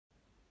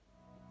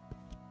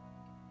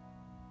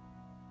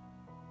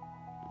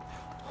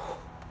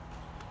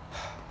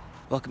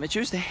Welcome to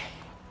Tuesday.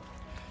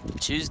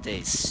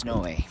 Tuesday's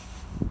snowy.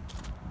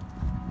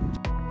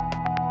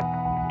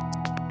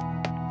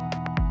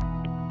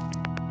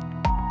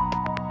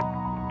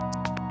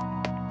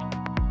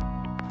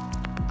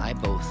 I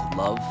both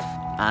love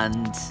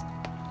and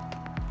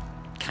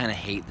kind of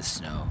hate the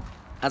snow.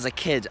 As a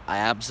kid, I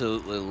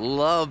absolutely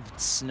loved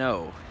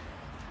snow.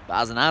 But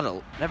as an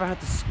adult, never had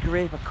to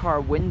scrape a car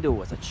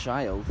window as a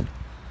child.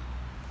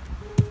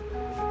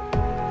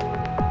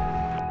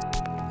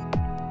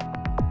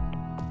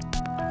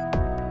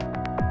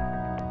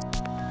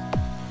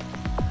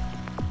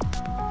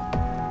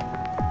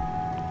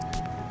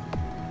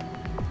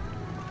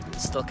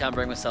 Still can't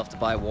bring myself to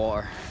buy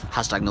water.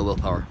 Hashtag no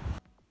willpower.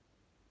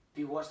 If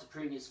you watched the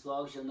previous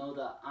vlogs, you'll know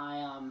that I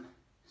am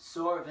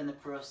sort of in the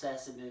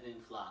process of moving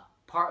flat.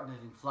 Part of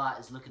moving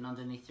flat is looking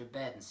underneath your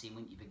bed and seeing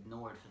what you've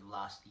ignored for the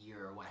last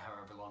year or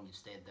however long you've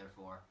stayed there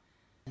for.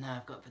 And now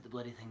I've got to put the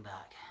bloody thing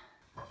back.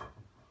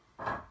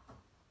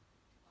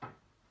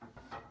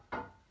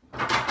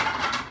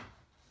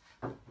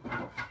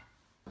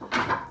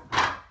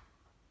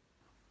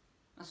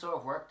 That sort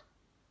of worked.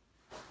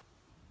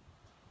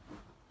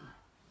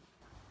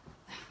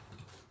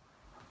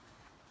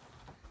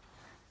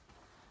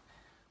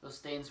 Those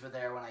stains were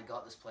there when I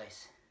got this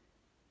place.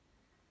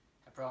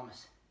 I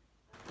promise.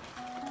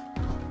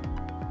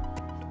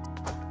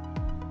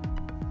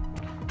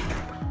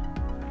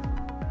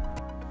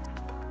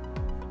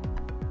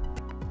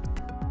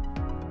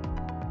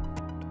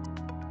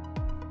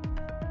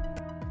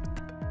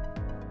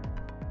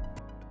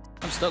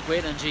 I'm stuck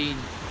waiting on Jean.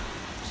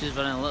 She's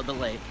running a little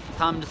bit late.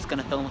 I'm just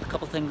gonna film a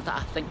couple things that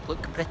I think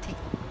look pretty.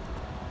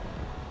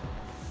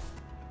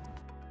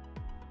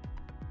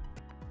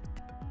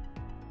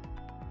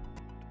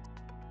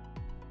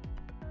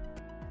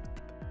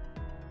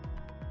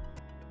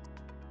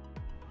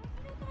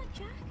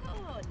 Jacket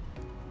on.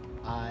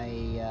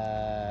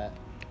 I